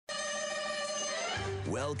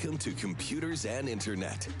Welcome to Computers and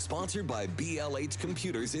Internet, sponsored by BLH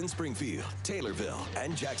Computers in Springfield, Taylorville,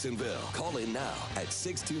 and Jacksonville. Call in now at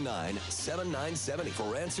 629-7970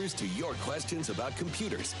 for answers to your questions about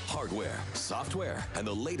computers, hardware, software, and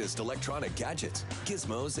the latest electronic gadgets,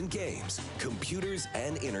 gizmos, and games. Computers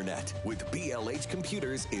and Internet with BLH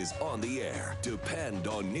Computers is on the air. Depend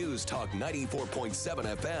on News Talk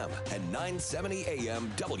 94.7 FM and 970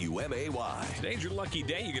 AM WMAY. Today's your lucky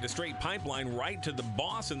day. You get a straight pipeline right to the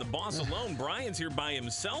boss, and the boss alone. Brian's here by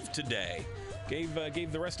himself today. Gave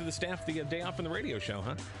the rest of the staff the day off from the radio show,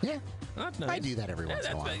 huh? Yeah, That's nice. I do that every once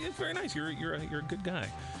in a while. It's very nice. You're a good guy.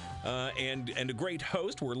 And a great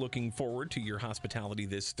host. We're looking forward to your hospitality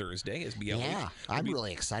this Thursday as BLH. Yeah, I'm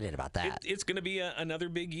really excited about that. It's going to be another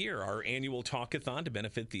big year. Our annual talkathon to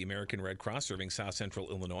benefit the American Red Cross serving South Central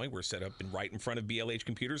Illinois. We're set up right in front of BLH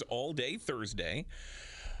Computers all day Thursday.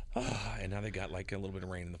 And now they got like a little bit of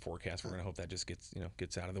rain in the forecast. We're going to hope that just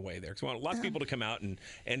gets out of the way there. So we want lots of people to come out and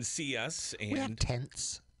see us. And we have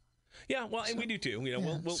tents. Yeah, well, and we do too. You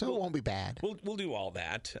know, so it won't be bad. We'll do all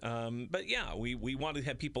that. But yeah, we want to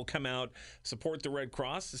have people come out, support the Red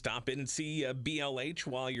Cross, stop in and see BLH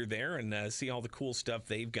while you're there, and see all the cool stuff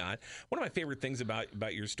they've got. One of my favorite things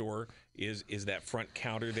about your store is that front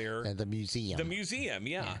counter there. And the museum. The museum,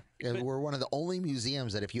 yeah. And we're one of the only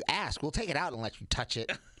museums that if you ask, we'll take it out and let you touch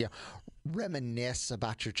it. Reminisce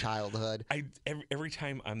about your childhood. Every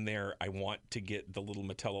time I'm there, I want to get the little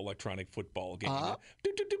Mattel electronic football game.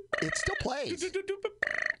 It still plays.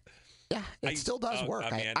 Yeah, it still does work.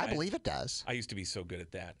 I believe it does. I used to be so good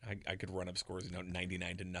at that. I could run up scores,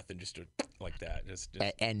 99-0, just like that. Just.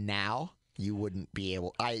 And now you wouldn't be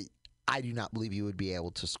able. I do not believe you would be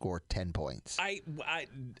able to score 10 points. I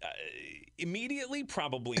immediately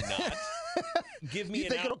probably not. Give me you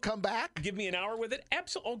think it'll come back? Give me an hour with it.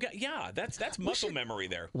 Absolutely. Oh, yeah, that's muscle memory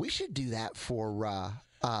there. We should do that for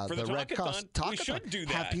the Red Cross Talkathon. We should do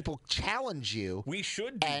that. Have people challenge you. We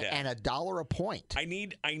should do that. And $1 a point. I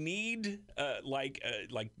need like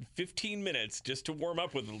 15 minutes just to warm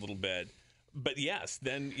up with it a little bit. But yes,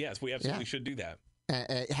 we absolutely should do that.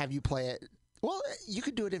 Have you play it? Well, you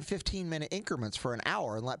could do it in 15-minute increments for an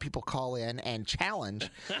hour and let people call in and challenge.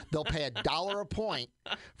 They'll pay $1 a point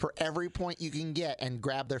for every point you can get and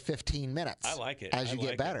grab their 15 minutes. I like it. As you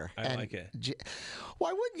get better. I like it.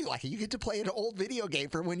 Why wouldn't you like it? You get to play an old video game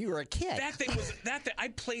from when you were a kid. That thing. I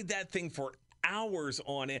played that thing for hours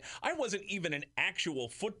on it. I wasn't even an actual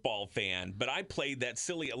football fan, but I played that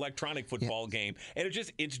silly electronic football game, and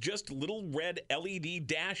it's just little red LED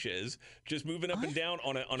dashes just moving up and down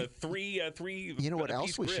on a three. You know what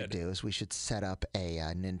else we should do is we should set up a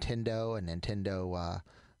Nintendo,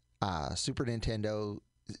 Super Nintendo.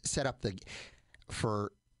 Set up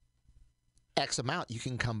for X amount, you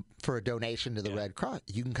can come for a donation to the Red Cross.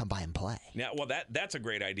 You can come by and play. Yeah, well, that's a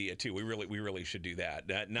great idea too. We really should do that.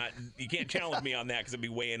 You can't challenge me on that because it'd be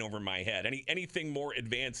way in over my head. Anything more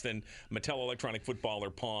advanced than Mattel Electronic Football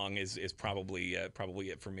or Pong is probably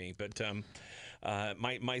it for me. But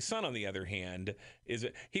my son, on the other hand,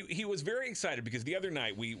 he was very excited because the other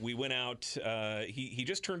night we went out. He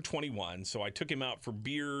just turned 21, so I took him out for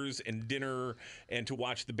beers and dinner and to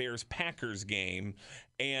watch the Bears-Packers game.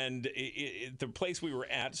 And the place we were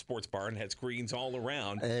at, sports bar, and had screens all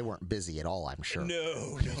around. They weren't busy at all, I'm sure.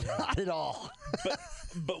 No. Not at all.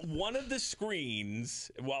 But one of the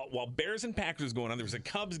screens, while Bears and Packers was going on, there was a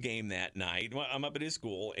Cubs game that night. I'm up at his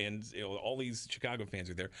school, and all these Chicago fans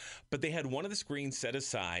are there. But they had one of the screens set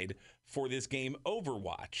aside for this game,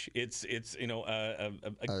 Overwatch. It's a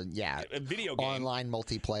video game, online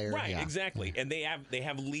multiplayer. Right, exactly. And they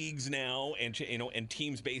have leagues now, and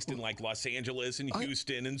teams based in like Los Angeles and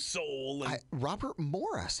Houston and Seoul. And Robert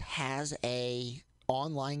Morris has a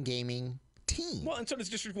online gaming team. Well, and so does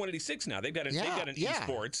District 186 now. They've got an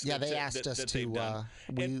esports. Yeah, they asked us to.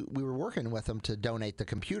 We were working with them to donate the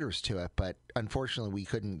computers to it, but unfortunately, we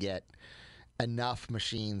couldn't get enough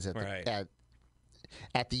machines at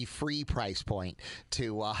the free price point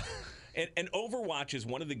to. And Overwatch is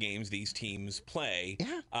one of the games these teams play.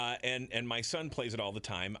 Yeah. And my son plays it all the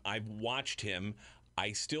time. I've watched him.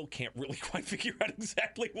 I still can't really quite figure out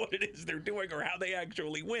exactly what it is they're doing or how they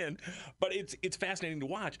actually win, but it's fascinating to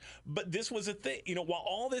watch. But this was a thing, while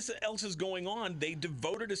all this else is going on, they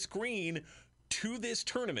devoted a screen to this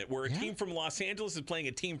tournament where a team from Los Angeles is playing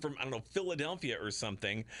a team from, I don't know, Philadelphia or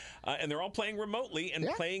something, and they're all playing remotely and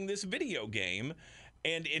playing this video game.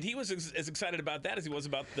 And he was as excited about that as he was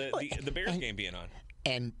about the Bears game being on.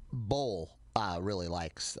 And Bull really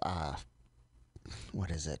likes, what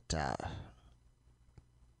is it?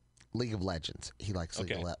 League of Legends. He likes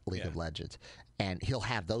League of Legends. And he'll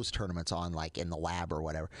have those tournaments on like in the lab or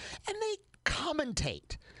whatever. And they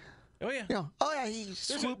commentate. Oh yeah. He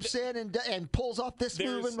swoops in and pulls off this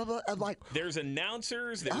move and blah, blah, blah. I'm like, there's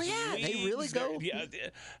announcers. There's leagues, they really go.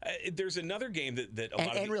 There's another game that a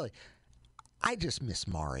lot of and really, I just miss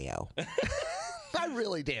Mario. I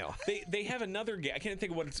really do. They have another game. I can't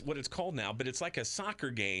think of what it's called now, but it's like a soccer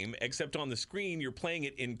game, except on the screen you're playing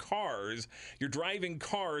it in cars. You're driving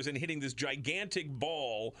cars and hitting this gigantic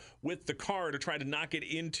ball with the car to try to knock it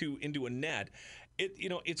into a net.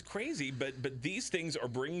 It's crazy, but these things are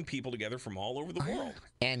bringing people together from all over the world.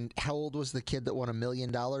 And how old was the kid that won $1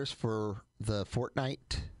 million for the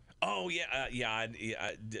Fortnite? Oh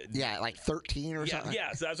yeah, like 13 or something.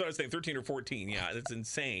 Yeah, so that's what I was saying, 13 or 14. Yeah, that's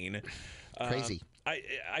insane. Crazy.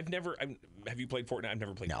 Have you played Fortnite? I've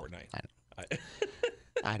never played Fortnite.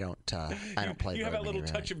 I don't play. You have that little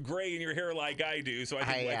touch of gray in your hair like I do, so I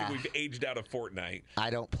think we've aged out of Fortnite.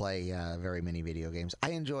 I don't play very many video games.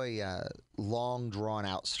 I enjoy long,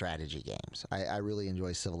 drawn-out strategy games. I really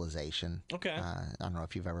enjoy Civilization. Okay. I don't know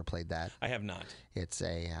if you've ever played that. I have not. It's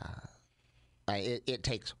it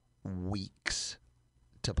takes weeks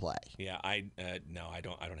to play. Yeah, I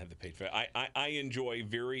don't have the page for it. I enjoy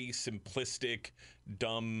very simplistic,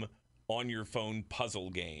 dumb, on your phone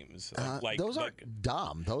puzzle games. Those aren't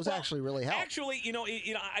dumb. Those actually really help. Actually,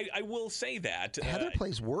 I will say that Heather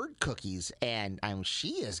plays Word Cookies, and she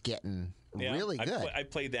is getting really good. I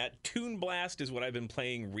played that. Toon Blast is what I've been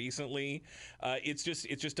playing recently. It's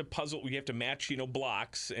just a puzzle. You have to match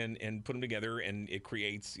blocks and put them together, and it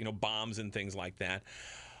creates bombs and things like that.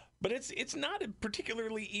 But it's not a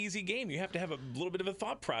particularly easy game. You have to have a little bit of a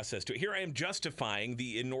thought process to it. Here I am justifying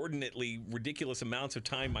the inordinately ridiculous amounts of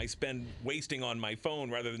time I spend wasting on my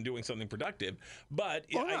phone rather than doing something productive. But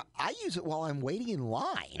I use it while I'm waiting in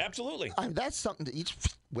line. Absolutely. That's something that you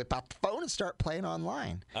just whip out the phone and start playing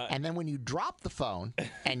online. And then when you drop the phone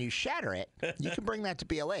and you shatter it, you can bring that to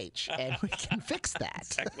BLH and we can fix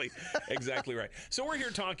that. Exactly right. So we're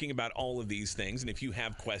here talking about all of these things. And if you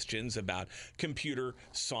have questions about computer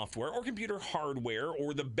software or computer hardware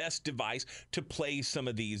or the best device to play some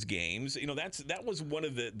of these games, that was one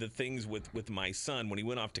of the things with my son when he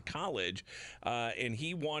went off to college, and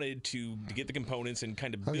he wanted to get the components and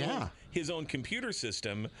kind of build his own computer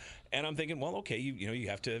system. And I'm thinking, well, okay, you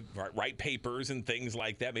have to write papers and things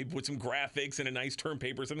like that. Maybe put some graphics in a nice term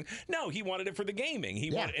paper or something. No, he wanted it for the gaming.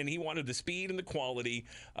 He wanted the speed and the quality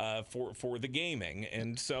for the gaming.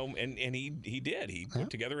 And so he did. He put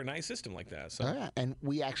together a nice system like that. So and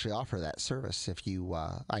we actually offer that service. If you,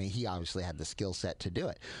 he obviously had the skill set to do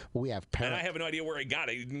it. We have parents. And I have no idea where he got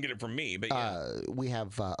it. He didn't get it from me. But we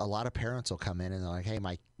have a lot of parents will come in and they're like, hey,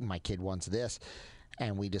 my kid wants this,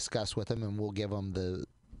 and we discuss with them, and we'll give them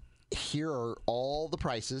here are all the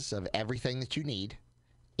prices of everything that you need.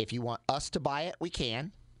 If you want us to buy it, we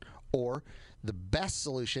can. Or the best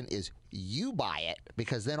solution is you buy it,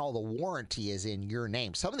 because then all the warranty is in your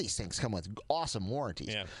name. Some of these things come with awesome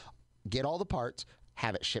warranties. Yeah. Get all the parts,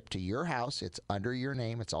 have it shipped to your house. It's under your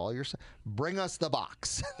name. It's all your. Bring us the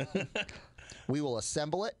box. We will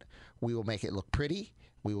assemble it. We will make it look pretty.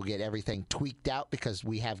 We will get everything tweaked out because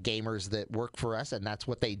we have gamers that work for us, and that's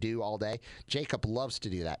what they do all day. Jacob loves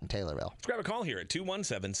to do that in Taylorville. Let's grab a call here at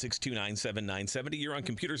 217-629-7970. You're on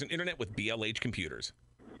Computers and Internet with BLH Computers.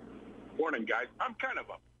 Morning, guys. I'm kind of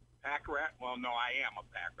a pack rat. Well, no, I am a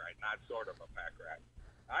pack rat, not sort of a pack rat.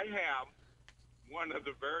 I have one of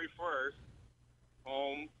the very first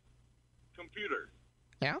home computers.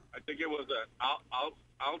 Yeah? I think it was an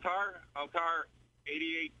Altar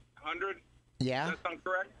 8800. Yeah. Does that sound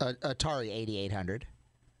correct? Atari 8800.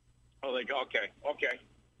 Oh, okay.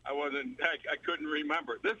 I couldn't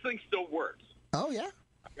remember. This thing still works. Oh, yeah.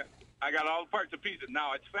 I got all the parts and pieces.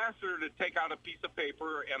 Now, it's faster to take out a piece of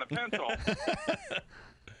paper and a pencil.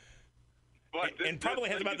 And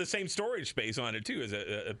probably has about the same storage space on it, too, as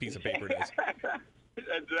a piece of paper does.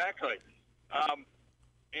 Exactly. And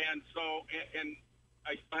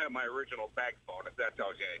I still have my original bag phone, if that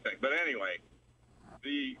tells you anything. But anyway,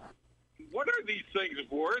 what are these things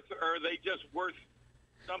worth, or are they just worth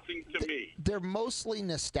something to me? They're mostly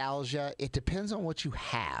nostalgia. It depends on what you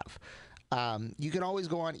have. You can always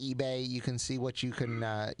go on eBay. You can see what you can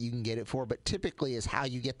get it for. But typically, is how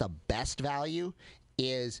you get the best value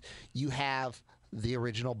is you have the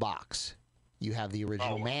original box, you have the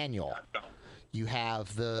original manual, you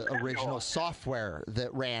have the original software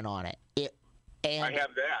that ran on it. I have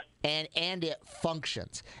that, and it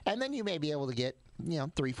functions. And then you may be able to get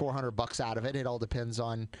 $300-400 out of it. It all depends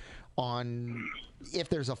on if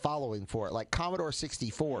there's a following for it. Like Commodore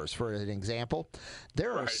 64s, for an example,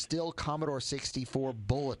 there are still Commodore 64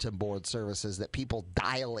 bulletin board services that people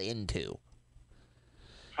dial into.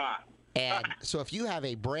 And so if you have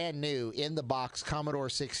a brand new in-the-box Commodore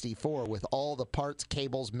 64 with all the parts,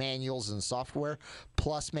 cables, manuals, and software,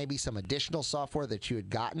 plus maybe some additional software that you had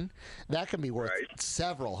gotten, that can be worth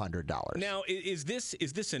several $100s. Now, is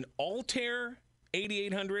this an Altair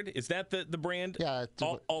 8800? Is that the brand? Yeah,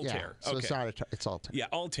 Altair. Yeah. So okay. It's Altair. Yeah,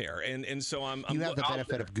 Altair, and so I'm. You have the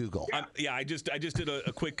benefit of Google. I just did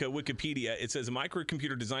a quick Wikipedia. It says a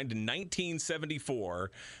microcomputer designed in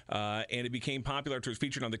 1974, and it became popular after it was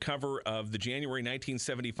featured on the cover of the January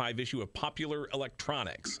 1975 issue of Popular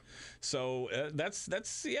Electronics. So that's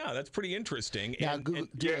pretty interesting. Now, do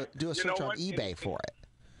a search on eBay for it.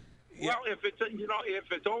 Well, if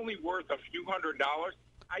it's only worth a few $100s.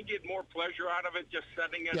 I get more pleasure out of it just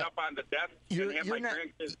setting it up on the desk and have my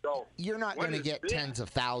grandkids go. You're not going to get tens of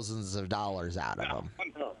thousands of dollars out of them.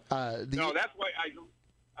 No, that's why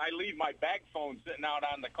I leave my bag phone sitting out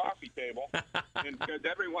on the coffee table because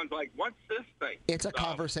everyone's like, "What's this thing?" It's a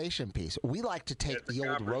conversation piece. We like to take the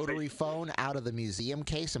old rotary phone out of the museum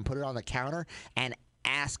case and put it on the counter and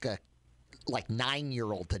ask a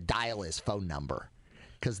 9-year-old to dial his phone number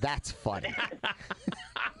because that's funny.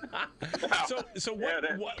 So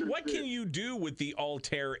what can you do with the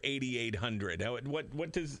Altair 8800? What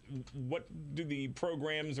do the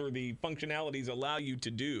programs or the functionalities allow you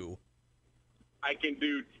to do? I can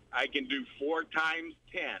do 4 times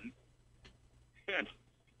 10,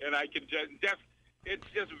 and I can it's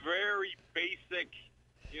just very basic,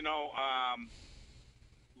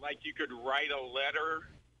 like you could write a letter,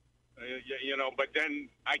 but then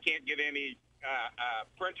I can't get any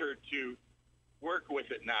printer to work with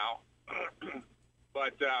it now.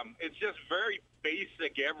 But it's just very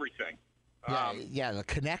basic everything. Yeah, the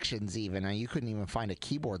connections even. You couldn't even find a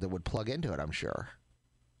keyboard that would plug into it, I'm sure.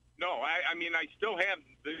 No, I mean, I still have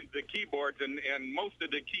the keyboards, and most of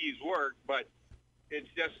the keys work, but it's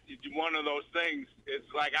just one of those things.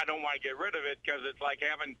 It's like I don't want to get rid of it because it's like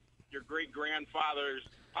having your great-grandfather's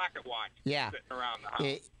pocket watch sitting around the house.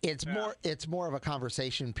 It's more of a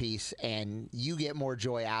conversation piece, and you get more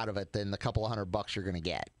joy out of it than the couple of $100 you're going to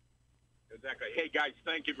get. Exactly. Hey, guys,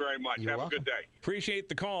 thank you very much. Have a good day. Appreciate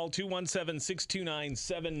the call,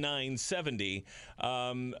 217-629-7970.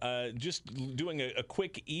 Just doing a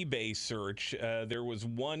quick eBay search, there was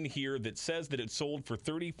one here that says that it sold for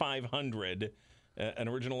 $3,500. An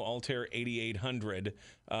original Altair 8800,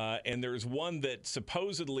 and there's one that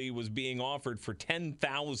supposedly was being offered for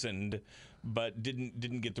 $10,000, but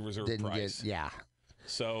didn't get the reserve price.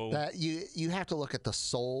 So you have to look at the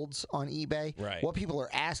solds on eBay. Right. What people are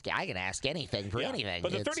asking, I can ask anything for anything.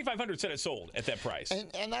 But the 3,500 said it sold at that price,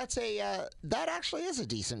 and that's that actually is a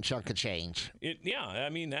decent chunk of change. I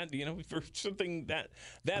mean that for something that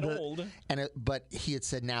old. But he had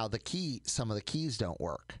said now some of the keys don't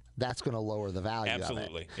work. That's going to lower the value.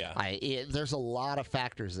 Absolutely, of it. There's a lot of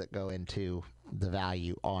factors that go into the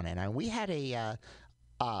value on it. And we had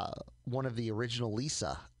one of the original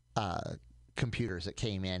Lisa computers that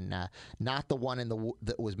came in, not the one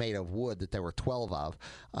that was made of wood that there were 12 of.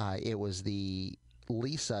 It was the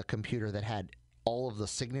Lisa computer that had all of the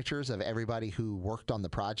signatures of everybody who worked on the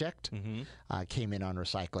project. Came in on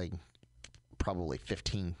recycling probably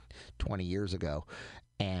 15, 20 years ago.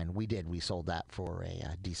 And we sold that for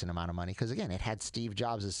a decent amount of money because, again, it had Steve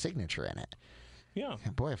Jobs' signature in it. Yeah.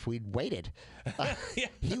 Boy, if we'd waited.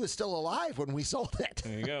 He was still alive when we sold it.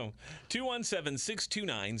 There you go.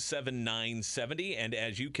 217-629-7970. And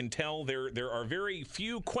as you can tell, there are very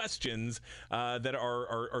few questions that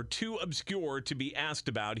are too obscure to be asked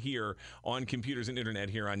about here on Computers and Internet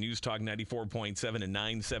here on News Talk 94.7 and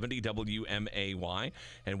 970 WMAY.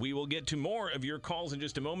 And we will get to more of your calls in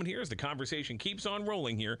just a moment here as the conversation keeps on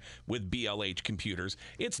rolling here with BLH Computers.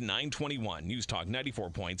 It's 921 News Talk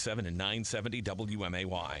 94.7 and 970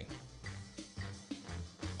 WMAY.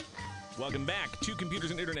 Welcome back to Computers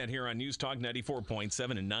and Internet here on News Talk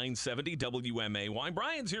 94.7 and 970 WMAY.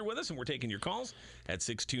 Brian's here with us, and we're taking your calls at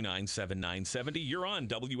 629-7970. You're on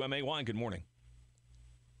WMAY. Good morning.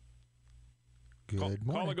 Good morning.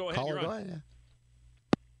 Caller, go ahead. You're on. Go ahead.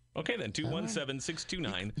 Okay, then,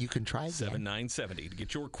 217-629-7970 You can try again. To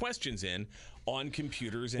get your questions in on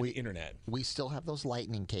Computers and Internet. We still have those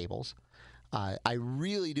lightning cables. I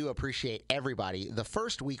really do appreciate everybody. The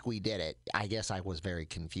first week we did it, I guess I was very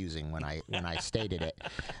confusing when I stated it,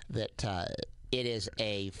 that it is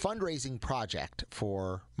a fundraising project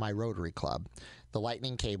for my Rotary Club. The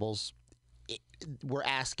lightning cables, we're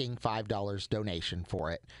asking $5 donation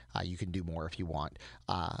for it. You can do more if you want.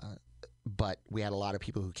 But we had a lot of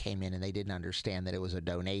people who came in and they didn't understand that it was a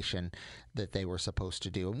donation that they were supposed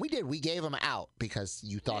to do. And we did. We gave them out because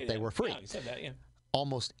you thought they were free. Yeah, you said that, yeah.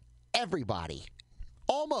 Almost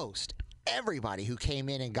everybody who came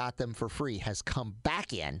in and got them for free has come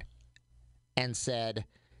back in and said,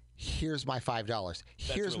 here's my $5.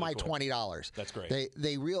 Here's really my cool. $20. That's great.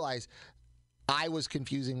 They realize I was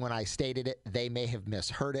confusing when I stated it. They may have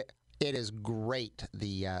misheard it. It is great,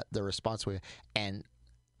 the response we, and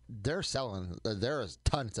they're selling. There's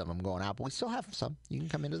tons of them going out, but we still have some. You can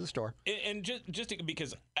come into the store. And just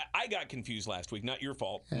because I got confused last week, not your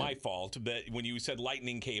fault, my fault. But when you said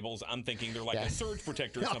lightning cables, I'm thinking they're like a surge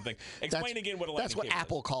protector or something. Explain again what a lightning cable is. That's what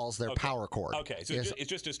Apple calls their power cord. Okay, so it's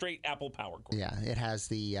just a straight Apple power cord. Yeah, it has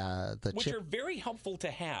the which chip. are very helpful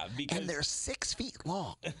to have because And they're 6 feet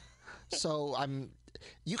long. So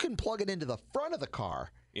you can plug it into the front of the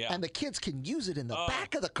car. Yeah. And the kids can use it in the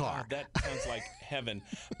back of the car. God, that sounds like heaven.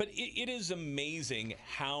 But it is amazing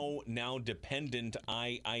how now dependent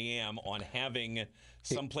I am on having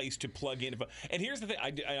some place to plug in. And here's the thing: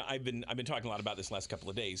 I've been talking a lot about this last couple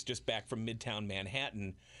of days. Just back from Midtown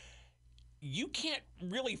Manhattan, you can't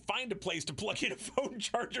really find a place to plug in a phone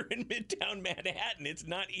charger in Midtown Manhattan. It's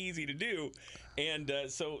not easy to do, and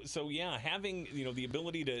so yeah, having the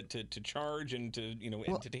ability to charge and to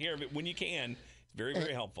and to take care of it when you can. Very,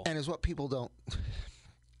 very helpful. And is what people don't.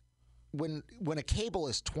 When a cable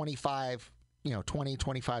is 25, 20,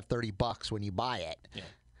 25, $30 when you buy it,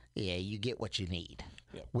 yeah, you get what you need.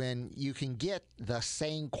 Yep. When you can get the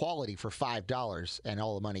same quality for $5 and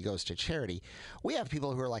all the money goes to charity, we have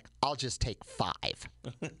people who are like, I'll just take 5.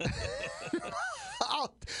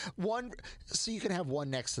 So you can have one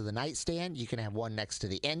next to the nightstand. You can have one next to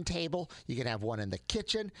the end table. You can have one in the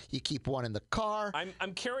kitchen. You keep one in the car.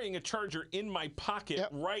 I'm carrying a charger in my pocket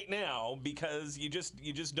right now because you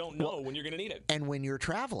just don't know when you're going to need it. And when you're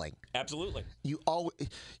traveling, absolutely, you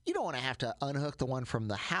don't want to have to unhook the one from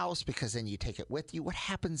the house because then you take it with you. What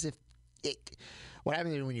happens What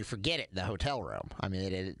happens when you forget it in the hotel room? I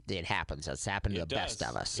mean, it happens. It's happened to the best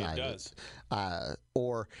of us. It does.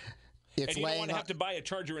 Or it's and you don't want to have to buy a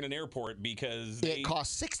charger in an airport because it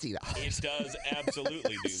costs $60. It does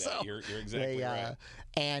absolutely do that. So you're exactly right.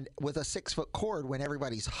 And with a 6-foot cord, when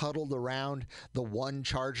everybody's huddled around the one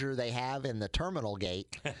charger they have in the terminal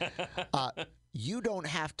gate, you don't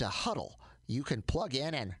have to huddle. You can plug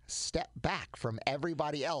in and step back from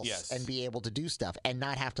everybody else and be able to do stuff and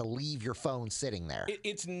not have to leave your phone sitting there.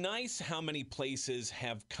 It's nice how many places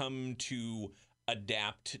have come to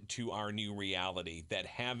adapt to our new reality, that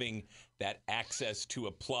having that access to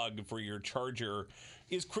a plug for your charger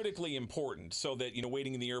is critically important, so that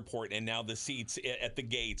waiting in the airport and now the seats at the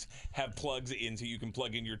gates have plugs in so you can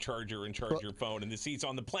plug in your charger and charge your phone, and the seats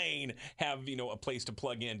on the plane have a place to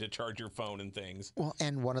plug in to charge your phone and things. Well,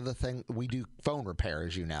 and one of the things we do phone repair,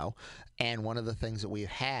 as you know, and one of the things that we've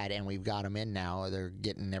had and we've got them in now, they're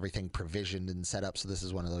getting everything provisioned and set up, so this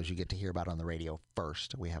is one of those you get to hear about on the radio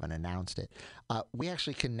first. We haven't announced it. We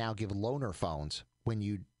actually can now give loaner phones when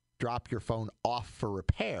you drop your phone off for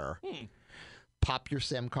repair. Pop your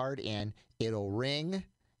SIM card in, it'll ring,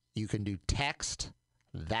 you can do text,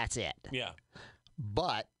 that's it. Yeah.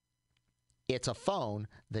 But it's a phone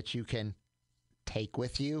that you can take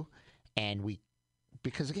with you, and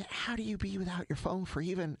because again, how do you be without your phone for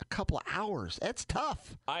even a couple of hours? That's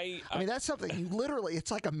tough. I mean, that's something you literally, it's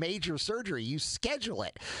like a major surgery. You schedule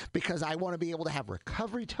it because I want to be able to have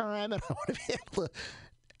recovery time, and I want to be able to,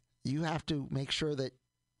 you have to make sure that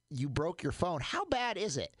you broke your phone. How bad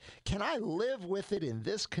is it? Can I live with it in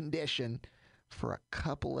this condition for a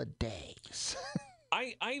couple of days?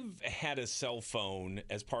 I've had a cell phone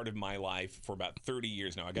as part of my life for about 30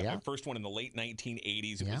 years now. I got my first one in the late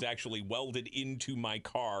 1980s. It was actually welded into my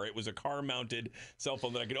car. It was a car-mounted cell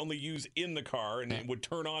phone that I could only use in the car, and it would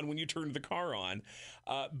turn on when you turned the car on.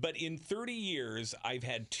 But in 30 years, I've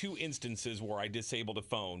had 2 instances where I disabled a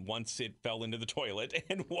phone. Once it fell into the toilet,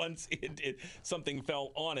 and once something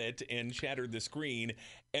fell on it and shattered the screen.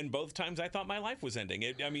 And both times I thought my life was ending.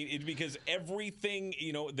 Because everything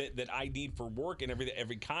that I need for work and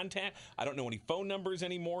every contact, I don't know any phone numbers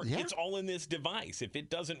anymore. Yeah. It's all in this device. If it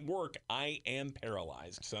doesn't work, I am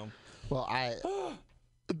paralyzed. So, well,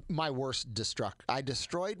 my worst I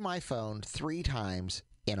destroyed my phone 3 times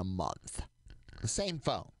in a month. The same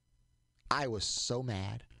phone. I was so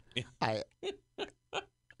mad.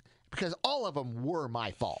 Because all of them were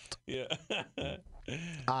my fault. Yeah.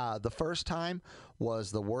 The first time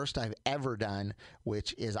was the worst I've ever done,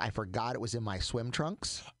 which is I forgot it was in my swim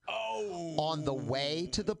trunks. Oh. On the way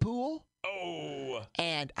to the pool. Oh.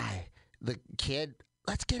 And the kid,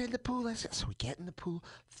 let's get in the pool. So we get in the pool,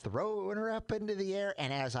 throwing her up into the air,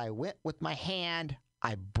 and as I went with my hand,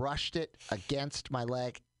 I brushed it against my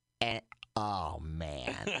leg, and oh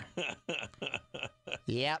man.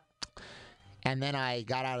 Yep. And then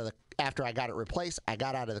after I got it replaced, I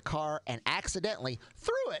got out of the car and accidentally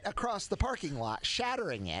threw it across the parking lot,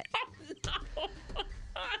 shattering it.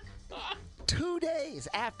 2 days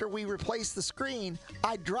after we replaced the screen,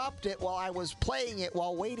 I dropped it while I was playing it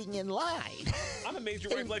while waiting in line. I'm amazed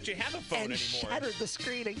your wife let you have a phone and anymore. Shattered the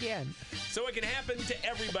screen again. So it can happen to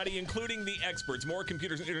everybody, including the experts. More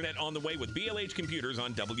Computers and Internet on the way with BLH Computers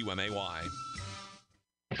on WMAY.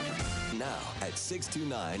 Now at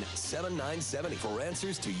 629-7970 for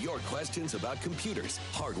answers to your questions about computers,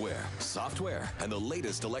 hardware, software, and the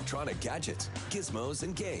latest electronic gadgets, gizmos,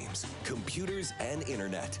 and games. Computers and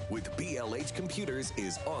Internet with BLH Computers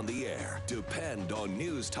is on the air. Depend on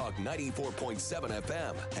News Talk 94.7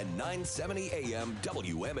 FM and 970 AM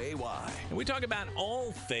WMAY. And we talk about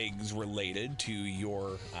all things related to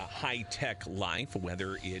your high-tech life,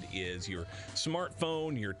 whether it is your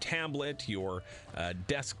smartphone, your tablet, your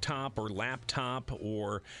desktop or laptop,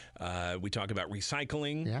 or we talk about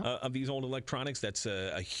recycling of these old electronics. That's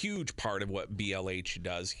a huge part of what BLH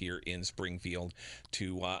does here in Springfield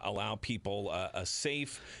to allow people a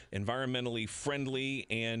safe, environmentally friendly,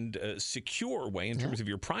 and secure way in terms of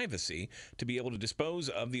your privacy to be able to dispose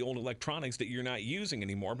of the old electronics that you're not using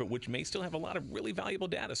anymore, but which may still have a lot of really valuable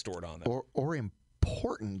data stored on them. Or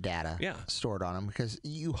important data stored on them, because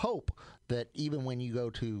you hope that even when you go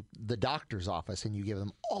to the doctor's office and you give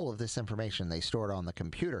them all of this information they stored on the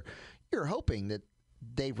computer, you're hoping that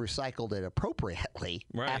they've recycled it appropriately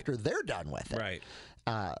after they're done with it. Right.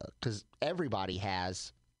 Because everybody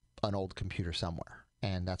has an old computer somewhere,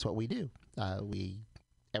 and that's what we do.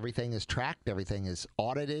 Everything is tracked, everything is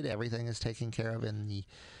audited, everything is taken care of in the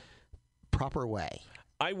proper way.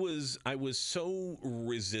 I was so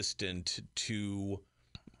resistant to,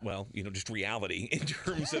 well, just reality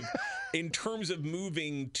in terms of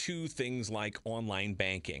moving to things like online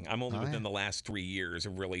banking. I'm only within the last 3 years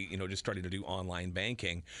of really, just starting to do online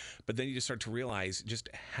banking. But then you just start to realize just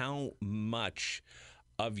how much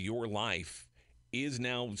of your life is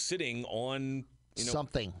now sitting on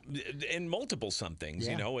something, and multiple somethings.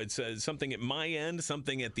 It's something at my end,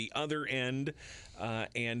 something at the other end,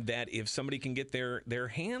 and that if somebody can get their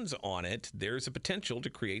hands on it, there's a potential to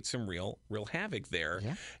create some real havoc there.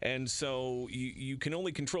 And so you can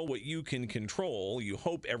only control what you can control. You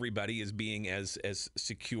hope everybody is being as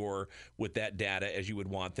secure with that data as you would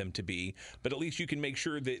want them to be, but at least you can make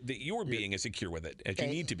sure that you're being as secure with it as you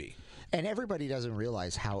need to be. And everybody doesn't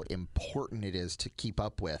realize how important it is to keep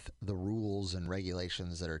up with the rules and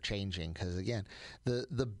regulations that are changing, because again,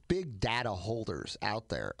 the big data holders out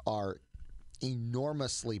there are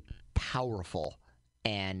enormously powerful,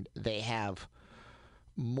 and they have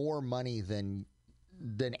more money than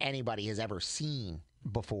anybody has ever seen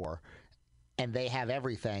before, and they have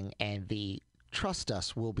everything, and the trust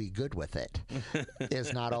us, we'll be good with it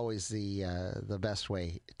is not always the best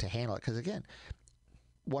way to handle it, because again,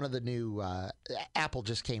 one of the new Apple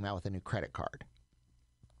just came out with a new credit card,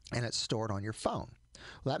 and it's stored on your phone.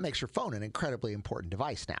 Well, that makes your phone an incredibly important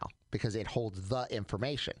device now because it holds the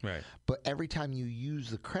information. Right. But every time you use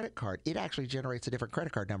the credit card, it actually generates a different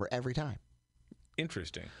credit card number every time.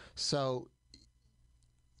 Interesting. So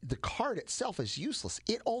the card itself is useless.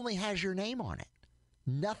 It only has your name on it.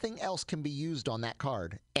 Nothing else can be used on that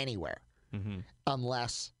card anywhere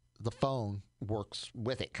unless the phone works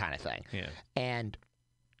with it, kind of thing. Yeah. And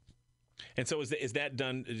so is that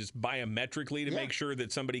done just biometrically to make sure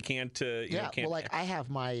that somebody can't can't? Well, like I have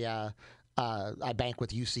my I bank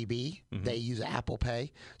with UCB. They use Apple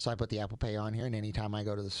Pay, so I put the Apple Pay on here, and anytime I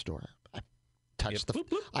go to the store, I just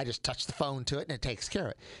touch the phone to it, and it takes care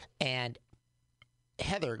of it. And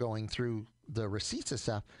Heather going through the receipts and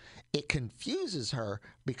stuff, it confuses her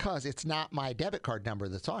because it's not my debit card number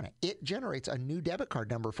that's on it. It generates a new debit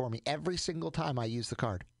card number for me every single time I use the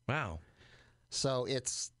card. Wow. So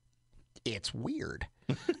it's weird.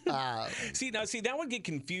 See, that would get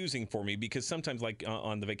confusing for me because sometimes, like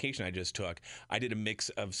on the vacation I just took, I did a mix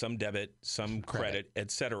of some debit, some credit,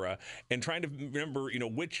 etc. And trying to remember,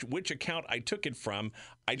 which account I took it from,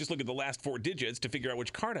 I just look at the last 4 digits to figure out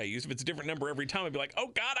which card I used. If it's a different number every time, I'd be like, oh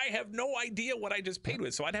God, I have no idea what I just paid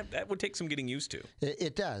with. So that would take some getting used to.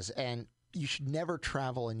 It does, and you should never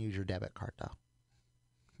travel and use your debit card though.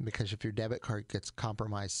 Because if your debit card gets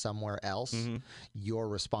compromised somewhere else, you're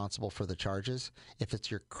responsible for the charges. If it's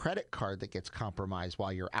your credit card that gets compromised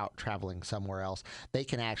while you're out traveling somewhere else, they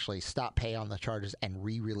can actually stop pay on the charges and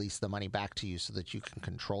re-release the money back to you so that you can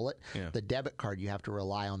control it. Yeah. The debit card, you have to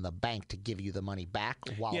rely on the bank to give you the money back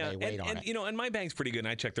while they wait on it. And my bank's pretty good, and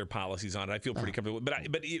I check their policies on it. I feel pretty comfortable.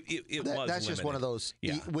 But it was that's just one of those,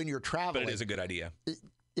 when you're traveling. But it is a good idea.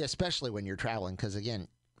 Especially when you're traveling, because again,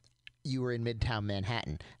 you were in Midtown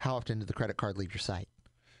Manhattan, how often did the credit card leave your site?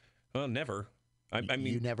 Well, never. I mean,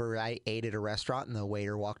 you never ate at a restaurant and the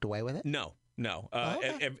waiter walked away with it? No.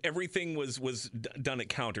 Everything was done at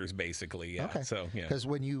counters, basically. Yeah. Okay. So, yeah. Because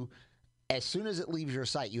as soon as it leaves your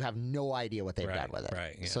site, you have no idea what they've done with it.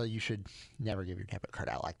 Right. Yeah. So you should never give your debit card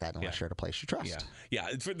out like that unless you're at a place you trust. Yeah.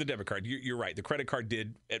 For the debit card, you're right. The credit card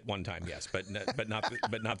did at one time, yes, but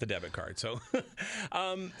not the debit card. So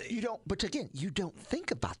you don't. But again, you don't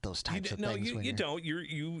think about those types of things. No, you don't.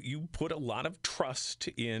 You put a lot of trust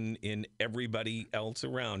in everybody else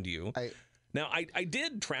around you. Now, I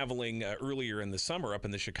did traveling earlier in the summer up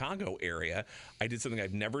in the Chicago area. I did something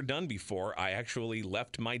I've never done before. I actually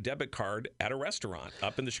left my debit card at a restaurant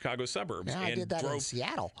up in the Chicago suburbs. Yeah, I did that in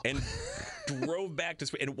Seattle. And drove back to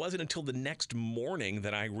Spain. And it wasn't until the next morning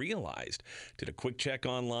that I realized. Did a quick check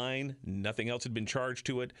online. Nothing else had been charged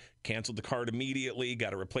to it. Canceled the card immediately.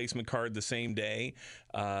 Got a replacement card the same day.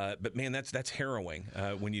 But, man, that's harrowing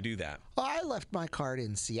when you do that. Well, I left my card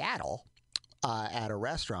in Seattle. At a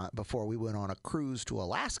restaurant before we went on a cruise to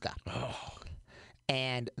Alaska. Oh.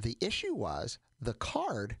 And the issue was the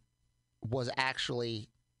card was actually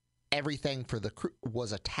everything for the cruise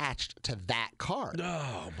was attached to that card.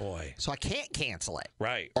 Oh, boy. So I can't cancel it.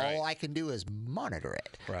 Right. All I can do is monitor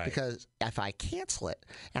it. Right. Because if I cancel it,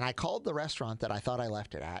 and I called the restaurant that I thought I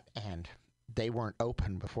left it at, and they weren't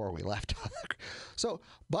open before we left.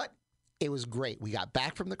 But it was great. We got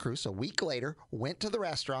back from the cruise. So a week later, went to the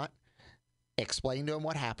restaurant, explained to him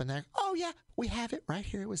what happened there. Oh, yeah, we have it right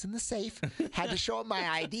here. It was in the safe. Had to show him my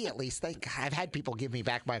ID at least. I've had people give me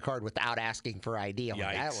back my card without asking for ID. I'm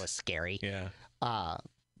like, that was scary. Yeah.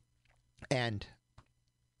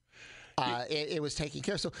 It was taken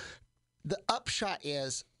care of. So the upshot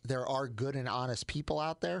is there are good and honest people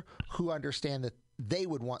out there who understand that they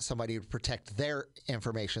would want somebody to protect their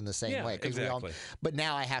information the same way. Exactly. But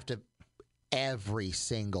now I have to... Every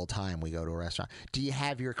single time we go to a restaurant. Do you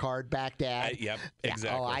have your card back, Dad? Yep,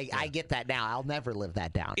 exactly. Oh, I get that now. I'll never live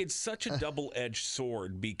that down. It's such a double-edged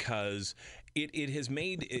sword because it has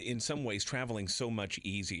made, in some ways, traveling so much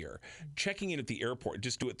easier. Checking in at the airport,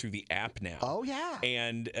 just do it through the app now. Oh, yeah.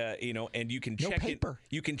 And, and you can check paper.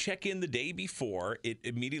 You can check in the day before. It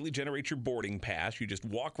immediately generates your boarding pass. You just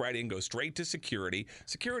walk right in, go straight to security.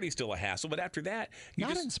 Security's still a hassle, but after that...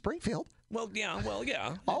 Not in Springfield. Well,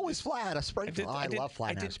 yeah. Always fly out of Springfield. I love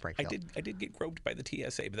flying out of Springfield. I did get groped by the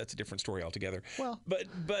TSA, but that's a different story altogether. Well,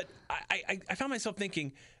 but I found myself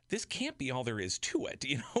thinking, this can't be all there is to it.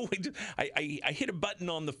 I hit a button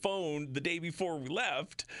on the phone the day before we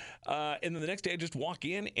left, and then the next day I just walk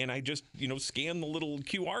in and I just scan the little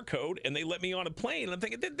QR code and they let me on a plane. And I'm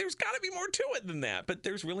thinking, there's got to be more to it than that, but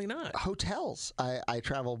there's really not. Hotels. I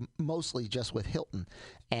travel mostly just with Hilton,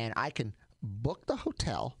 and I can book the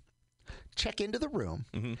hotel. Check into the room.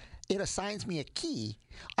 Mm-hmm. It assigns me a key.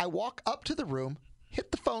 I walk up to the room, hit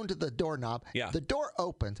the phone to the doorknob. Yeah. The door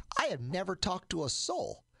opens. I have never talked to a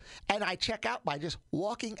soul. And I check out by just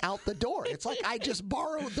walking out the door. It's like I just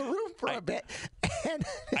borrowed the room for a bit, and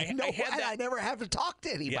I never have to talk to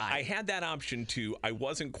anybody. Yeah, I had that option too. I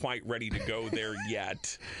wasn't quite ready to go there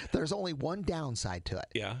yet. There's only one downside to it.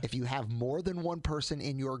 Yeah. If you have more than one person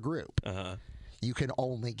in your group, you can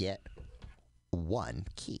only get one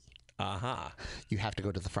key. You have to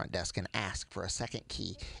go to the front desk and ask for a second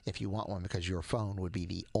key if you want one, because your phone would be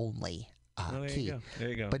the only key. There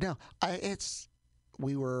you go. But no,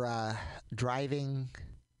 we were driving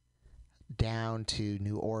down to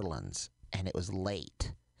New Orleans, and it was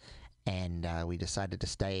late, and we decided to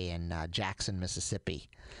stay in Jackson, Mississippi,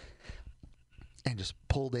 and just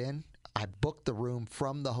pulled in. I booked the room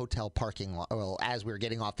from the hotel parking lot. Well, as we were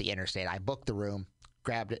getting off the interstate, I booked the room,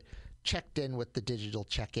 grabbed it, checked in with the digital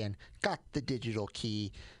check-in, got the digital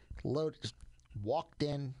key, walked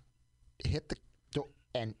in, hit the door,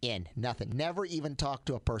 and in. Nothing. Never even talked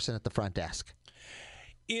to a person at the front desk.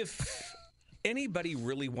 If anybody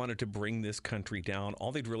really wanted to bring this country down,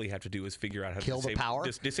 all they'd really have to do is figure out how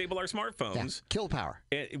to disable our smartphones. Yeah, kill power.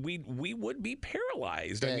 We would be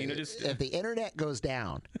paralyzed. I mean, if the internet goes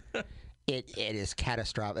down, it is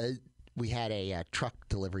catastrophic. We had a truck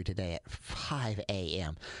delivery today at 5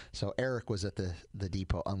 a.m. So Eric was at the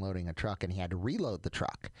depot unloading a truck, and he had to reload the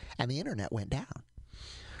truck, and the internet went down.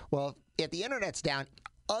 Well, if the internet's down,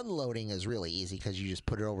 unloading is really easy because you just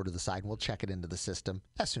put it over to the side, and we'll check it into the system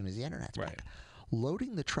as soon as the internet's back.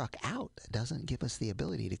 Loading the truck out doesn't give us the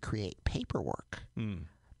ability to create paperwork. And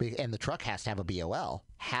the truck has to have a BOL,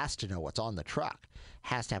 has to know what's on the truck,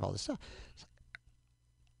 has to have all this stuff.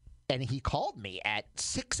 And he called me at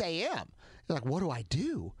 6 a.m. He's like, what do I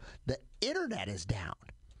do? The internet is down.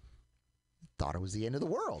 Thought it was the end of the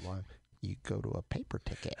world. You go to a paper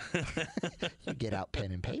ticket. You get out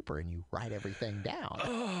pen and paper and you write everything down.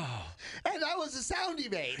 Oh. And that was the sound he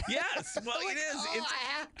made. Yes, well, like, it is. I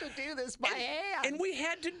have to do this by hand. And we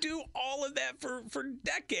had to do all of that for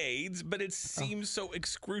decades, but it seems so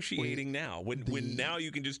excruciating now. When now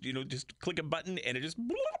you can just click a button and it just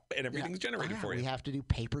bloop, and everything's generated for you. We have to do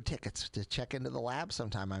paper tickets to check into the lab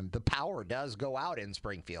sometime. The power does go out in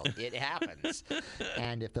Springfield. It happens.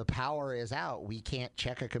 And if the power is out, we can't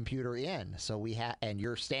check a computer in. So and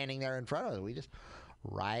you're standing there in front of it. We just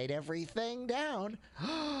write everything down.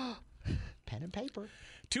 Pen and paper.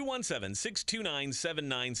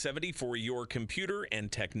 217-629-7970 for your computer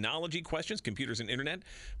and technology questions, computers and internet,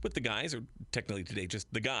 with the guys, or technically today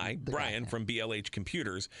just the guy, Brian from BLH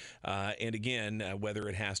Computers. And again, whether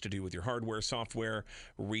it has to do with your hardware, software,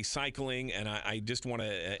 recycling, and I just want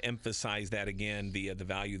to emphasize that again, the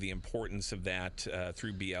value, the importance of that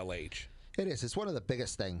through BLH. It is. It's one of the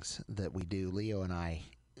biggest things that we do. Leo and I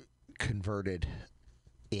converted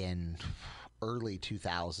in early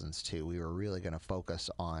 2000s too. We were really going to focus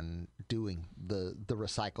on doing the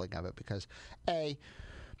recycling of it because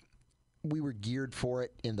we were geared for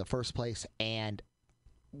it in the first place, and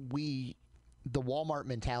the Walmart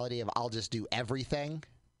mentality of I'll just do everything,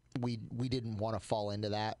 we didn't want to fall into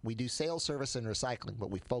that. We do sales, service, and recycling,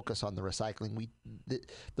 but we focus on the recycling. The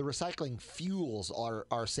recycling fuels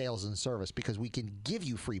our sales and service because we can give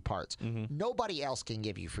you free parts. Mm-hmm. Nobody else can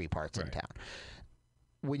give you free parts in town.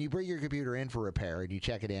 When you bring your computer in for repair and you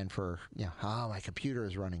check it in for, my computer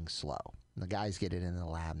is running slow. And the guys get it in the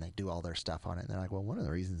lab and they do all their stuff on it. And they're like, well, one of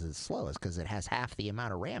the reasons it's slow is because it has half the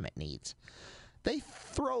amount of RAM it needs. They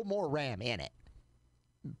throw more RAM in it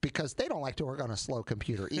because they don't like to work on a slow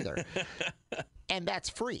computer either. And that's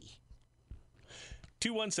free.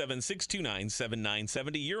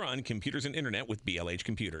 217-629-7970. You're on Computers and Internet with BLH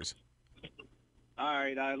Computers. All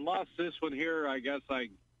right, I lost this one here. I guess I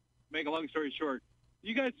make a long story short.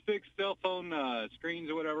 You guys fix cell phone screens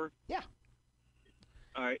or whatever? Yeah.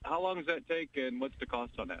 All right. How long does that take, and what's the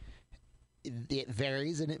cost on that? It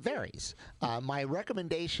varies, and it varies. My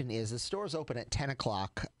recommendation is the store's open at 10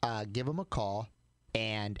 o'clock. Give them a call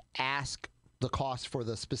and ask the cost for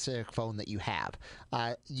the specific phone that you have.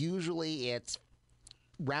 Usually it's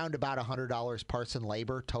round about $100 parts and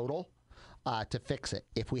labor total to fix it.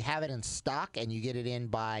 If we have it in stock and you get it in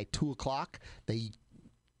by 2 o'clock, they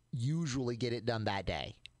usually get it done that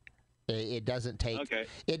day. It doesn't take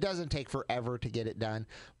forever to get it done,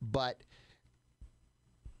 but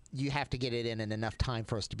you have to get it in enough time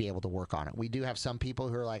for us to be able to work on it. We do have some people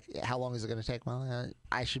who are like, how long is it going to take? Well,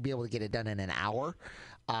 I should be able to get it done in an hour.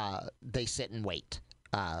 They sit and wait,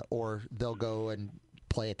 or they'll go and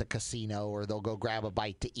play at the casino, or they'll go grab a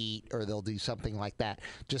bite to eat, or they'll do something like that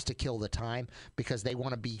just to kill the time because they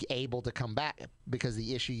want to be able to come back, because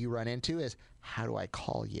the issue you run into is, how do I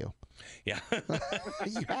call you? Yeah.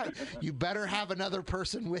 You better have another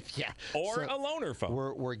person with you. Or a loaner phone.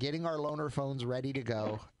 We're getting our loaner phones ready to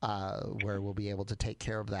go, where we'll be able to take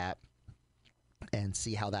care of that and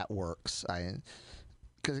see how that works.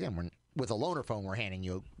 Because again, with a loaner phone, we're handing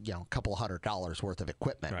you a couple $100 worth of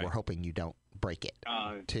equipment. Right. We're hoping you don't break it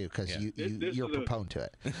too, because you're prone to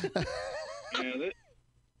it.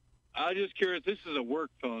 I was just curious. This is a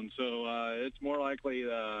work phone, so it's more likely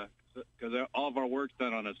because all of our work's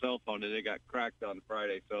done on a cell phone, and it got cracked on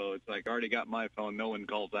Friday. So it's like I already got my phone. No one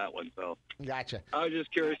calls that one. So gotcha. I was just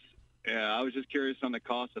curious. Yeah, I was just curious on the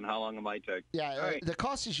cost and how long it might take. Yeah, the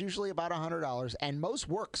cost is usually about $100, and most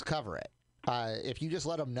works cover it. If you just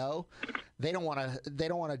let them know, they don't want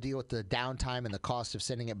to deal with the downtime and the cost of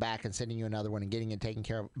sending it back and sending you another one and getting it taken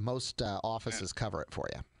care of. Most offices cover it for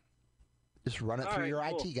you. Just run it through your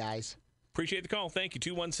IT guys. Appreciate the call. Thank you.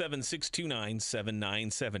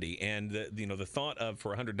 217-629-7970. And the thought of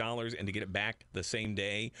for $100 and to get it back the same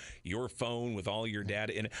day, your phone with all your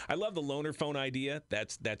data in it. I love the loaner phone idea.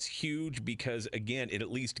 That's huge because, again, it at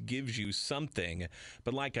least gives you something.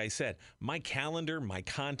 But like I said, my calendar, my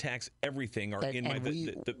contacts, everything are in my...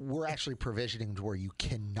 We're actually provisioning to where you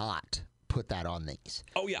cannot put that on these.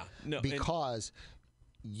 Oh, yeah. No, because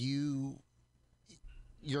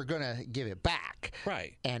you're going to give it back.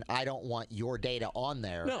 Right. And I don't want your data on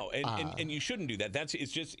there. No, and you shouldn't do that.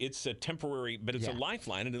 It's a temporary, but it's a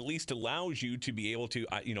lifeline, and at least allows you to be able to,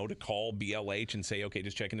 to call BLH and say, okay,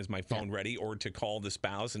 just checking, is my phone ready? Or to call the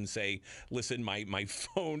spouse and say, listen, my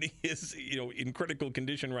phone is, in critical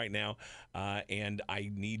condition right now, and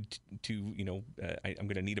I need to, I'm going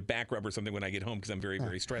to need a back rub or something when I get home because I'm very,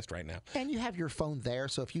 very stressed right now. And you have your phone there,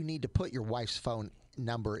 so if you need to put your wife's phone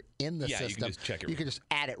number in the system, you can just check it. You can just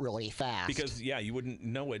add it really fast. Because you wouldn't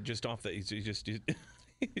know it just off the.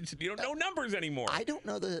 You don't know numbers anymore. I don't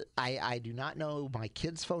know I do not know my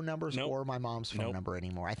kids' phone numbers or my mom's phone number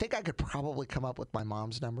anymore. I think I could probably come up with my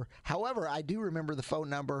mom's number. However, I do remember the phone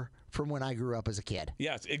number from when I grew up as a kid.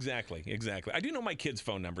 Yes, exactly. I do know my kids'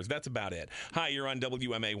 phone numbers. That's about it. Hi, you're on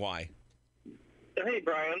WMAY. Hey,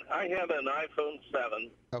 Brian. I have an iPhone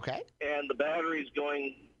 7. Okay. And the battery's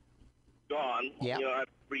gone. Yeah. I have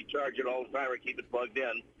to recharge it all the time or keep it plugged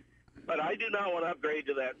in. But I do not want to upgrade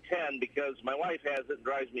to that 10 because my wife has it and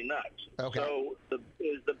drives me nuts. Okay. So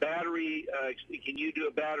is the battery, can you do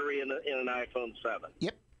a battery in an iPhone 7?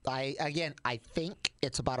 Yep. I think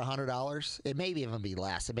it's about $100. It may even be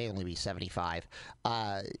less. It may only be $75.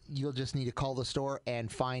 You'll just need to call the store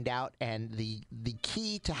and find out. And the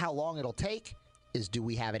key to how long it'll take is, do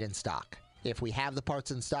we have it in stock? If we have the parts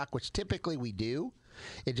in stock, which typically we do,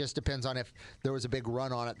 it just depends on if there was a big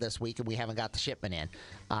run on it this week and we haven't got the shipment in.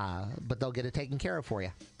 But they'll get it taken care of for you.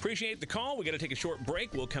 Appreciate the call. We got to take a short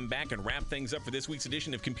break. We'll come back and wrap things up for this week's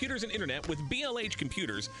edition of Computers and Internet with BLH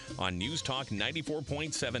Computers on News Talk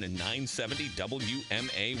 94.7 and 970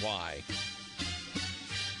 WMAY.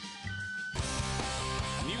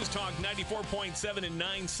 News Talk 94.7 and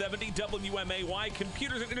 970 WMAY.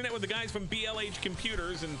 Computers and Internet with the guys from BLH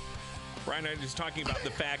Computers. And Brian and I are just talking about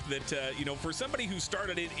the fact that, for somebody who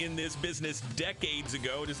started it in this business decades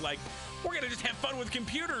ago, just like, we're going to just have fun with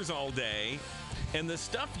computers all day. And the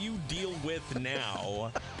stuff you deal with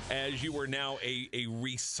now, as you are now a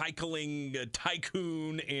recycling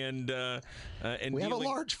tycoon and we have a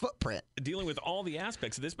large footprint dealing with all the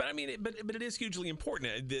aspects of this. But I mean, but it is hugely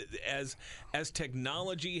important as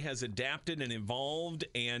technology has adapted and evolved,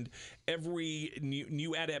 and every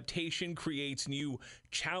new adaptation creates new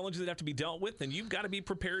challenges that have to be dealt with, and you've got to be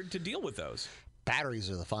prepared to deal with those.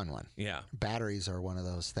 Batteries are the fun one. Yeah, batteries are one of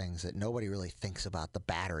those things that nobody really thinks about the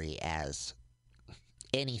battery as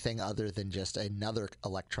anything other than just another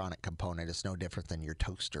electronic component. It's no different than your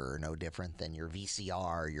toaster, or no different than your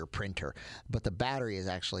VCR or your printer. But the battery is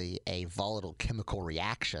actually a volatile chemical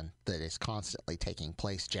reaction that is constantly taking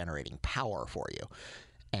place, generating power for you.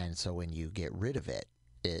 And so when you get rid of it,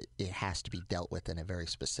 it has to be dealt with in a very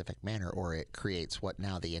specific manner, or it creates what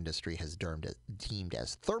now the industry has deemed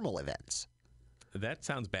as thermal events. That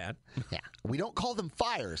sounds bad. Yeah. We don't call them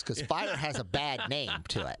fires because fire has a bad name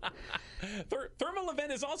to it. Thermal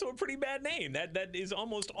event is also a pretty bad name. That is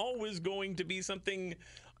almost always going to be something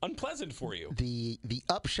unpleasant for you. The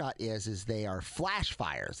upshot is they are flash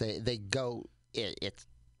fires. They go, it's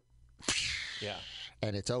yeah,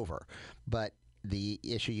 and it's over. But the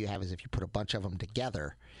issue you have is if you put a bunch of them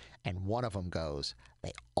together and one of them goes,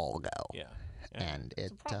 they all go. Yeah. And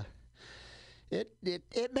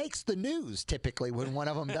it makes the news typically when one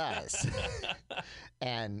of them does.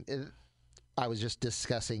 And I was just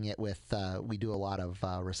discussing it with, we do a lot of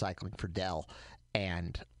recycling for Dell.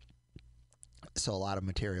 And so a lot of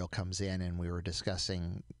material comes in, and we were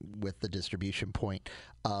discussing with the distribution point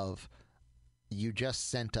of, you just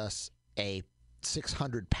sent us a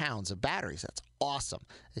 600 pounds of batteries. That's awesome.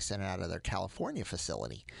 They sent it out of their California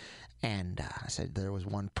facility. And I said, there was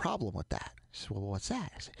one problem with that. She said, well, what's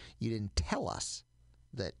that? I said, you didn't tell us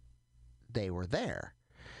that they were there,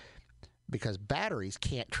 because batteries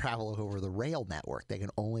can't travel over the rail network. They can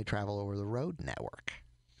only travel over the road network.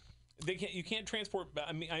 You can't transport.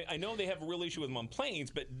 I mean, I know they have a real issue with them on planes,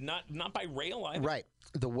 but not by rail either. Right.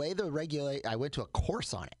 The way I went to a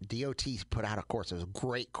course on it. DOT put out a course. It was a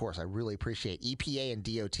great course. I really appreciate it. EPA and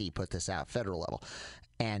DOT put this out, federal level.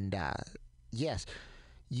 And yes,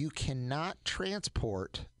 you cannot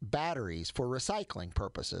transport batteries for recycling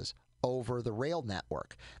purposes over the rail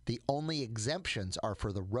network. The only exemptions are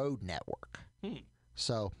for the road network.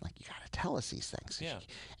 So, you got to tell us these things. Yeah.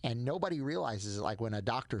 And nobody realizes it, when a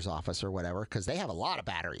doctor's office or whatever, because they have a lot of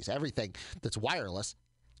batteries. Everything that's wireless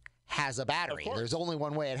has a battery. There's only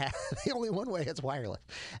one way the only one way it's wireless.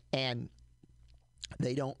 And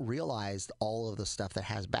they don't realize all of the stuff that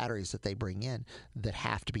has batteries that they bring in that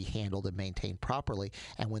have to be handled and maintained properly.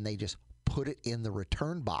 And when they just put it in the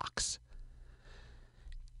return box,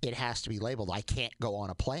 it has to be labeled, I can't go on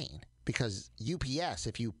a plane. Because UPS,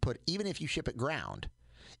 even if you ship it ground,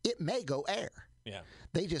 it may go air. Yeah.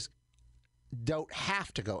 They just don't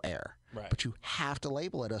have to go air. Right. But you have to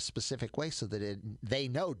label it a specific way so that they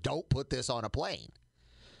know, don't put this on a plane.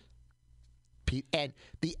 And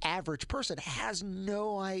the average person has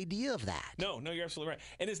no idea of that. No, you're absolutely right.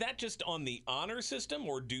 And is that just on the honor system,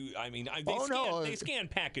 or they scan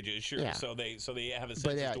packages, sure. Yeah. So they have a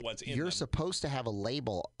sense as to what's in them. You're supposed to have a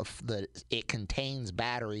label that it contains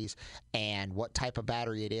batteries and what type of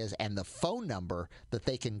battery it is, and the phone number that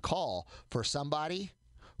they can call for somebody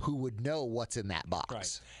who would know what's in that box.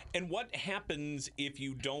 Right. And what happens if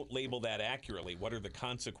you don't label that accurately? What are the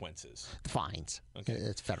consequences? Fines. Okay.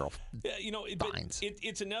 It's federal fines.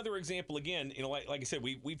 It's another example, again, like I said,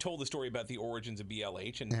 we've told the story about the origins of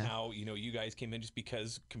BLH and how, you guys came in just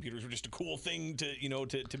because computers were just a cool thing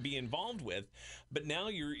to be involved with. But now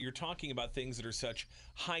you're talking about things that are such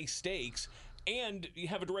high stakes. And you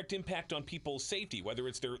have a direct impact on people's safety, whether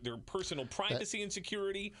it's their personal privacy and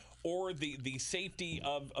security or the safety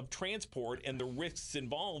of transport and the risks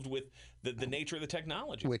involved with the nature of the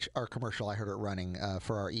technology. Which our commercial, I heard it running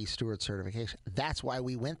for our eSteward certification. That's why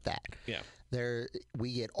we went that. Yeah.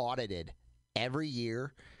 We get audited every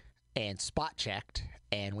year and spot checked,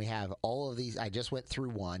 and we have all of these. I just went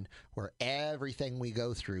through one where everything we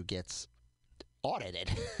go through gets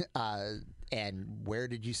audited. And where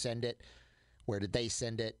did you send it? Where did they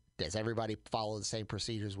send it? Does everybody follow the same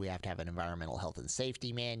procedures? We have to have an environmental health and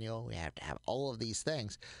safety manual. We have to have all of these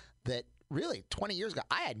things that really 20 years ago,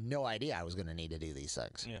 I had no idea I was going to need to do these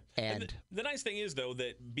things. Yeah. And the nice thing is, though,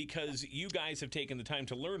 that because you guys have taken the time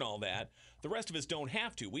to learn all that, the rest of us don't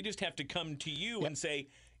have to. We just have to come to you and say,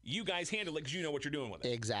 you guys handle it because you know what you're doing with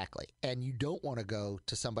it. Exactly. And you don't want to go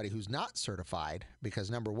to somebody who's not certified because,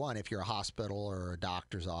 number one, if you're a hospital or a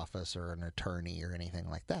doctor's office or an attorney or anything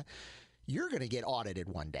like that, you're going to get audited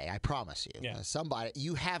one day, I promise you. Yeah.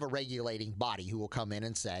 You have a regulating body who will come in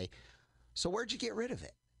and say, so where'd you get rid of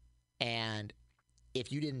it? And if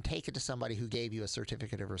you didn't take it to somebody who gave you a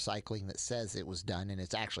certificate of recycling that says it was done and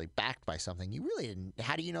it's actually backed by something, you really didn't.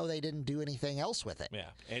 How do you know they didn't do anything else with it?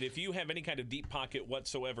 Yeah. And if you have any kind of deep pocket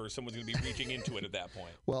whatsoever, someone's going to be reaching into it at that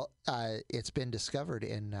point. Well, it's been discovered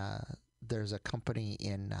in there's a company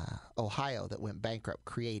in Ohio that went bankrupt.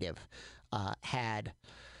 Creative had,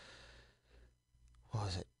 what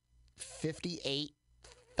was it,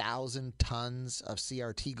 58,000 tons of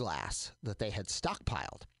CRT glass that they had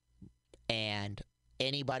stockpiled. And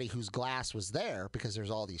anybody whose glass was there, because there's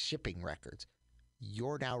all these shipping records,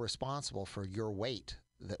 you're now responsible for your weight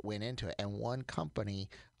that went into it. And one company,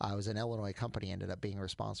 it was an Illinois company, ended up being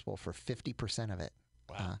responsible for 50% of it.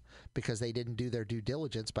 Wow. Because they didn't do their due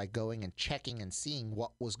diligence by going and checking and seeing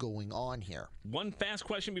what was going on here. One fast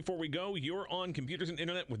question before we go. You're on Computers and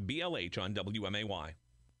Internet with BLH on WMAY.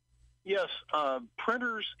 Yes,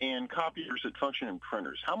 printers and copiers that function in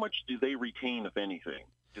printers, how much do they retain, if anything?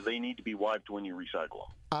 Do they need to be wiped when you recycle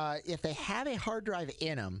them? If they have a hard drive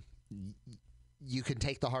in them, you can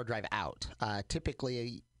take the hard drive out.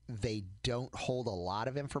 Typically, they don't hold a lot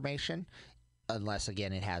of information unless,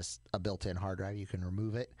 again, it has a built-in hard drive. You can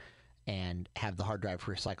remove it and have the hard drive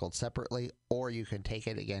recycled separately, or you can take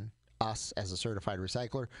it, again, us as a certified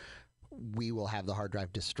recycler, we will have the hard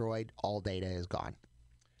drive destroyed. All data is gone.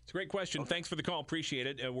 It's a great question. Thanks for the call. Appreciate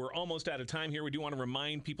it. We're almost out of time here. We do want to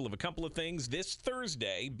remind people of a couple of things. This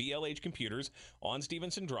Thursday, BLH Computers on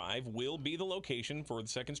Stevenson Drive will be the location for the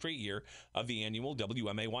second straight year of the annual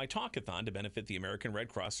WMAY Talkathon to benefit the American Red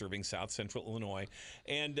Cross serving South Central Illinois.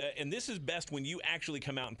 And this is best when you actually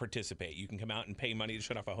come out and participate. You can come out and pay money to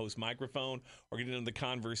shut off a host microphone or get into the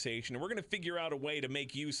conversation. And we're going to figure out a way to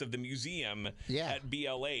make use of the museum at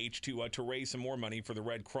BLH to raise some more money for the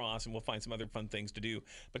Red Cross, and we'll find some other fun things to do.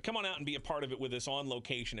 But come on out and be a part of it with us on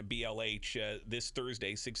location at BLH this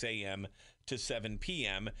Thursday, 6 a.m. to 7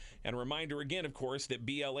 p.m. And a reminder again, of course, that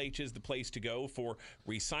BLH is the place to go for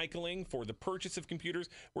recycling, for the purchase of computers.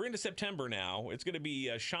 We're into September now. It's going to be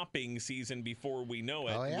a shopping season before we know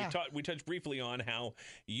it. Oh, yeah. We touched briefly on how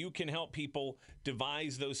you can help people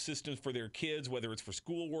devise those systems for their kids, whether it's for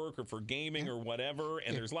schoolwork or for gaming or whatever.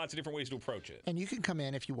 And there's lots of different ways to approach it. And you can come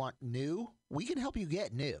in if you want new. We can help you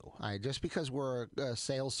get new. Just because we're a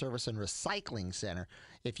sales, service, and recycling center,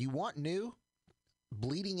 if you want new,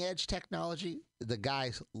 bleeding edge technology, the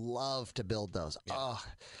guys love to build those. Yeah. Oh,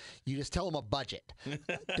 you just tell them a budget.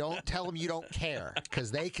 Don't tell them you don't care,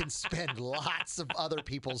 because they can spend lots of other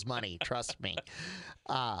people's money. Trust me.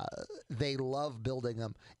 They love building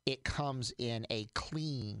them. It comes in a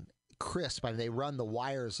clean, crisp. I mean, they run the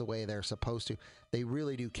wires the way they're supposed to. They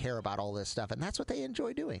really do care about all this stuff, and that's what they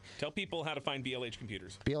enjoy doing. Tell people how to find BLH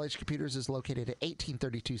Computers. BLH Computers is located at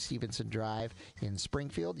 1832 Stevenson Drive in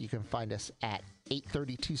Springfield. You can find us at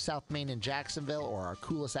 832 South Main in Jacksonville, or our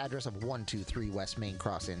coolest address of 123 West Main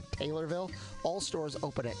Cross in Taylorville. All stores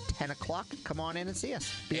open at 10 o'clock. Come on in and see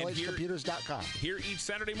us. BLHcomputers.com. Here each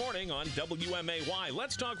Saturday morning on WMAY.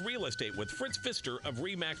 Let's Talk Real Estate with Fritz Pfister of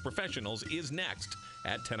RE/MAX Professionals is next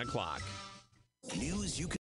at 10 o'clock. News you can